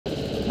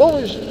what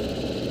was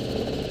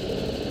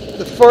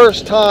the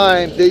first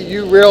time that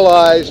you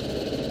realized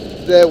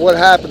that what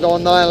happened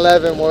on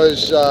 9/11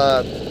 was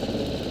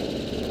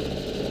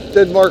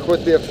didn't work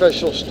with the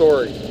official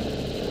story?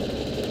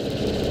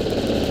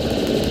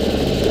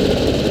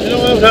 You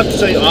know, I would have to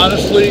say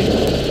honestly,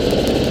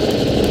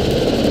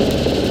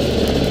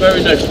 the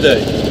very next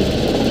day.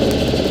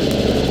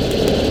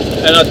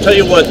 And I'll tell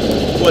you what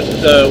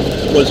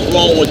was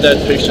wrong with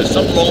that picture.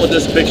 Something wrong with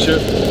this picture.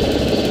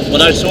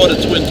 When I saw the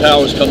Twin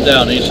Towers come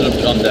down, each of them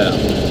come down,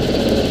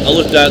 I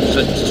looked at it and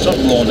said, "There's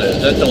something wrong there.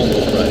 That don't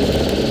look right."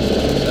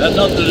 It had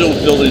nothing to do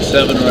with Building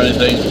 7 or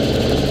anything.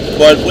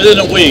 But within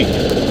a week,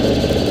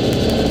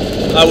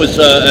 I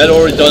had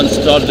already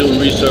started doing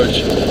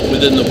research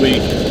within the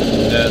week,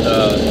 and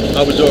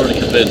I was already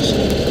convinced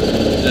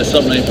there's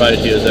something ain't right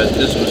here. That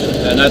this was,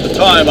 and at the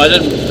time, I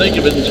didn't think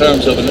of it in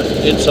terms of an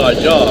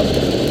inside job,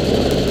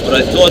 but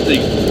I thought the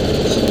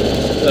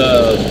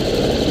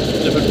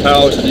different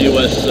powers in the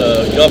U.S.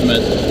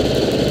 Government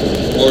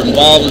were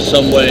involved in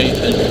some way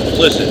and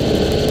complicit.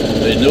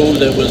 They knew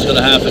that it was going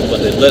to happen,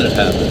 but they let it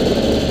happen.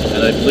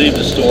 And I believe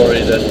the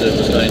story that there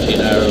was 19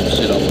 Arabs,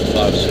 you know, with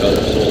 5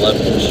 scutters, all that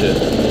bullshit.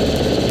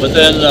 But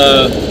then,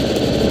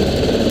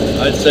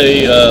 I'd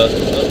say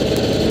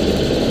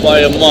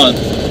by a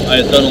month, I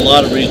had done a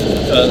lot of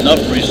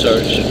enough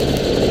research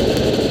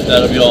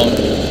that I'm going,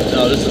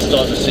 now this is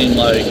starting to seem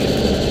like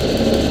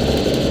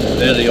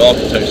they're the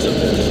architects of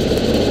this.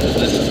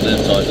 This is an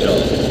inside job,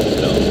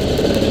 you know.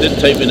 It didn't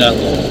take me that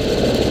long.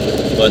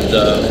 But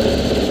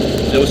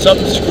there was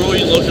something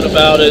screwy looking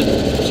about it.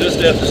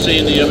 Just after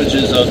seeing the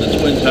images of the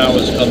Twin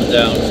Towers coming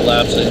down,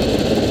 collapsing,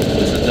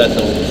 I said,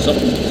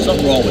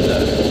 something wrong with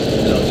that.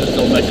 You know, it just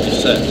don't make any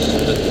sense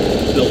that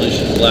the building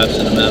should collapse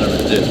in the manner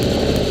it did.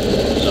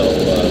 So,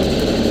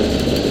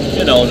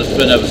 you know, and it's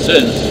been ever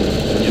since.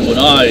 You and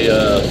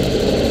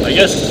I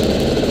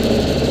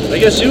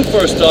guess you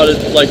first started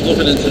like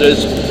looking into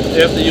this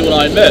after you and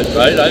I met,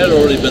 right? I had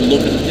already been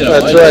looking, you know,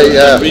 That's right,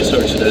 yeah. Been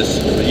researching this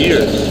for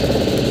years,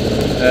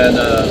 and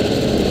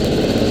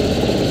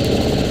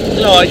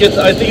you know,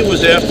 I think it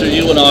was after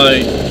you and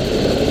I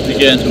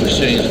began to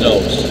exchange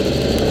notes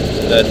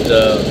that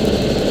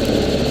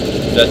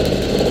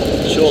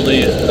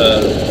shortly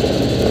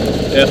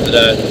after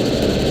that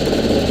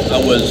I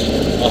was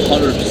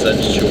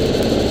 100% sure,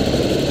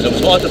 and it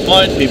was hard to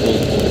find people,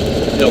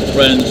 you know,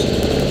 friends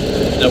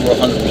that were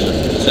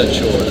 100%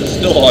 sure. And it's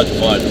still hard to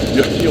find them.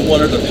 You're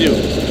one of the few,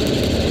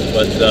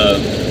 but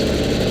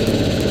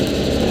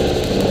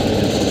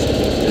it's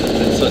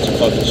been such a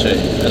fucking shame.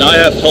 And I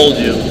have told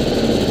you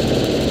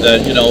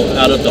that, you know,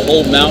 out of the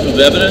whole mountain of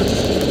evidence,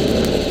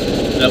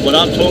 that when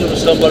I'm talking to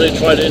somebody,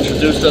 try to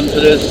introduce them to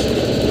this,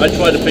 I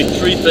try to pick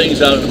 3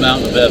 things out of the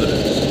mountain of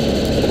evidence.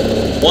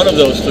 One of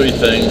those 3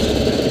 things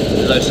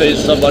is I say to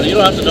somebody, you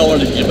don't have to know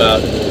anything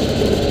about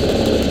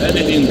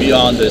anything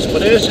beyond this,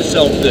 but ask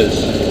yourself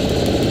this.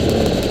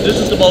 This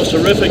is the most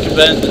horrific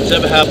event that's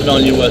ever happened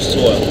on U.S.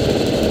 soil.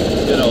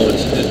 You know,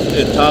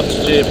 it tops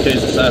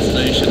JFK's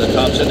assassination, it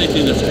tops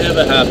anything that's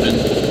ever happened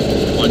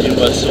on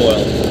U.S.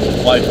 soil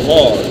by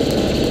far.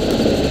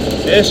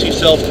 Ask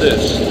yourself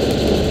this.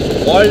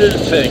 Why did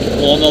it take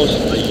almost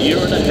a year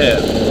and a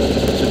half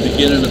to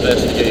begin an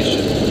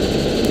investigation?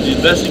 The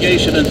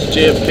investigation into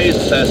JFK's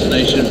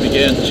assassination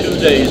began 2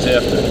 days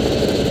after.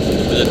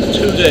 Within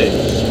 2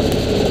 days.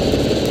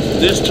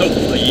 This took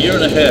a year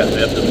and a half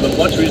after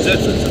much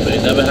resistance. It may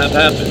never have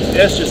happened.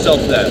 Ask yourself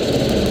that.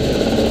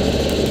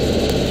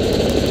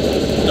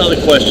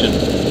 Another question.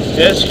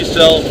 Ask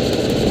yourself,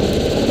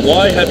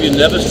 why have you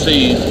never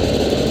seen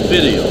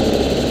video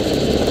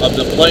of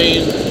the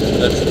plane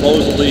that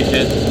supposedly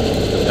hit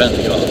the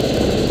Pentagon?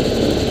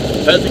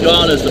 The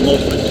Pentagon is the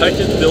most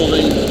protected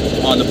building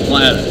on the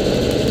planet.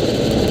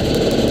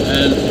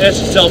 And ask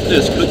yourself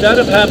this, could that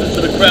have happened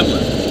to the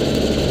Kremlin?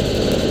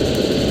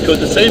 Could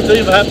the same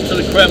thing have happened to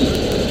the Kremlin?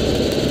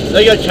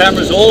 They got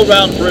cameras all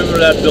around the perimeter of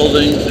that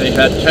building. They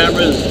had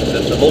cameras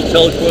at the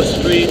hotel across the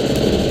street,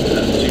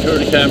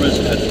 security cameras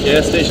at the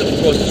gas station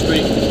across the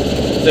street.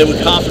 They were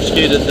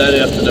confiscated that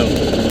afternoon.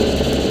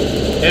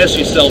 Ask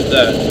yourself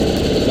that.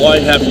 Why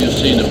haven't you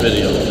seen a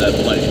video of that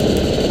plane?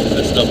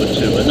 That's number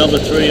 2. And number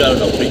 3, I don't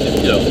know, pick,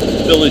 you know,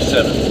 Building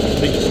 7.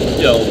 Pick,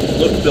 you know,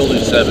 look at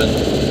Building 7.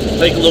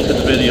 Take a look at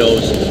the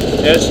videos.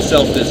 Ask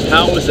yourself this,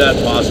 how is that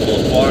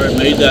possible? A fire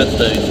made that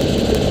thing,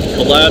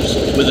 collapsed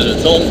within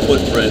its own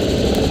footprint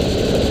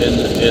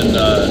in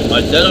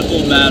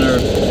identical manner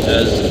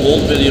as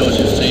all videos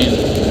you've seen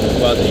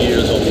throughout the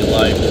years of your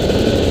life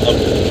of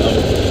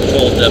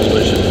controlled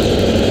demolitions.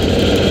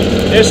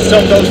 Ask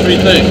yourself those 3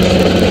 things.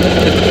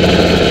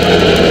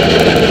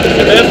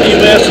 After you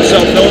ask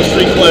yourself those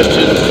 3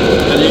 questions,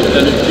 and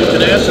if you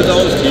can answer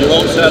those to your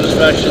own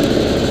satisfaction,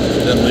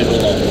 then leave it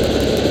alone.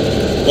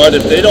 But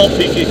if they don't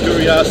pique your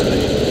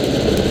curiosity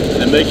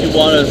and make you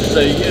want to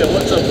say, yeah,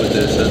 what's up with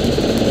this? And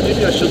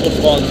maybe I should look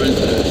farther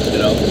into this, you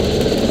know,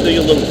 dig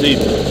a little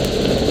deeper.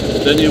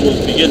 Then you will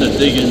begin to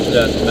dig into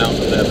that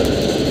mountain of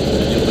evidence.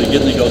 And you'll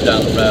begin to go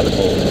down the rabbit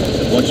hole.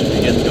 And once you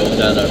begin to go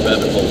down that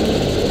rabbit hole,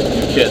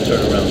 you can't turn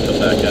around and come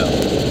back out.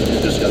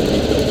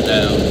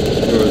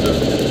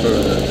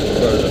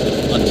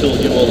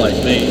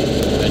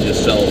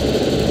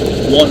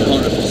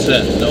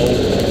 100%, no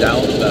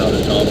doubt about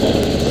it in our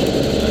minds,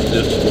 that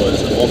this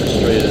was an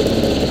orchestrated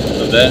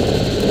event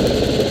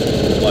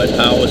by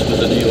powers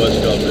within the U.S.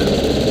 government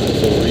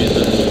for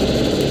reasons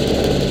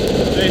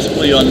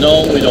basically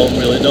unknown. We don't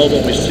really know,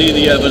 but we see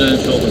the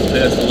evidence over the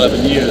past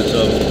 11 years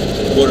of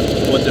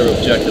what their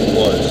objective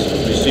was.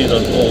 We see it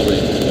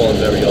unfolding before our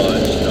very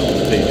eyes,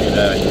 the Patriot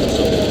Act and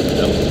so on,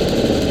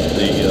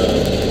 the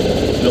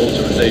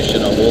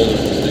militarization of all the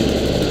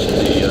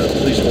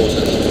police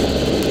forces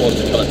across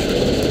the country,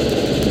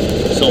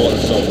 so on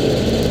and so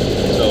forth.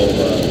 So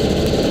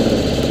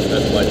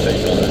that's my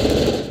take on it.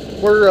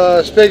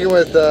 We're speaking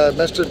with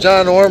Mr.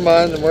 John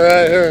Ormond, and we're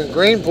out here in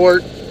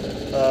Greenport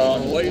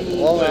on Wei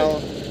Wu Wei.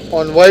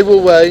 On Wei Wu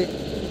Wei.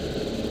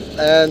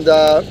 And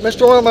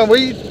Mr. Ormond, will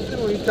you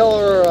tell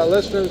our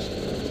listeners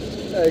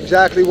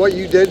exactly what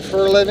you did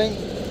for a living?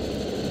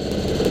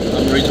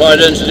 I'm a retired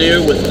engineer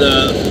with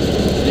the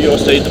New York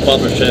State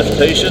Department of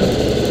Transportation,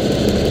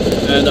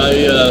 and I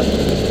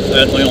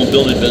had my own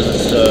building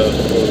business for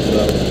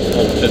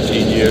over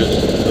 15 years.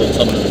 Built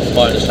some of the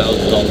finest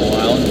houses on Long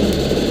Island,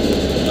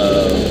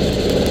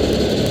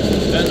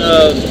 and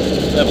I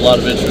have a lot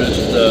of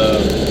interest,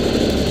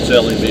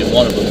 sailing being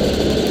one of them.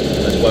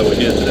 That's why we're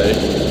here today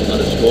on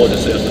this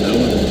gorgeous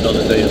afternoon,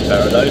 another day in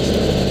paradise.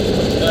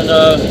 And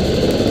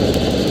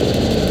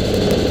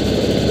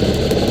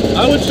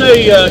I would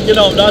say,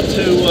 not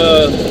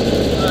to.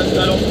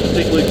 I don't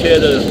particularly care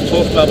to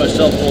talk about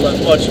myself all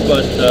that much,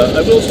 but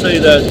I will say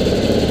that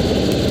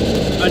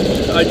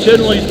I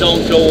generally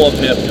don't go off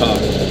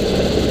half-cocked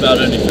about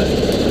anything.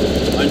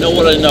 I know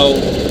what I know,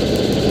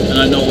 and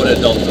I know what I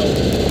don't know.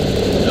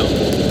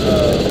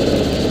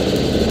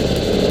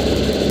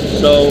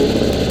 So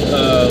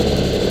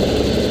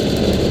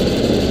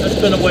that's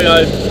been the way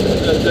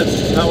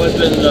that's how I've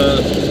been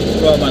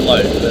throughout my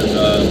life, and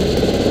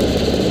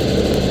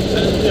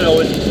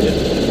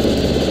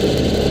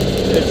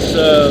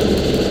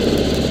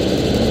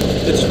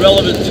it's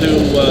relevant to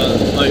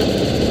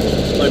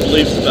my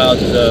beliefs about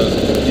the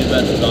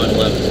event of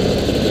 9/11,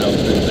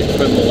 the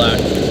criminal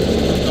act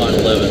of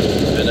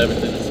 9/11 and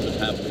everything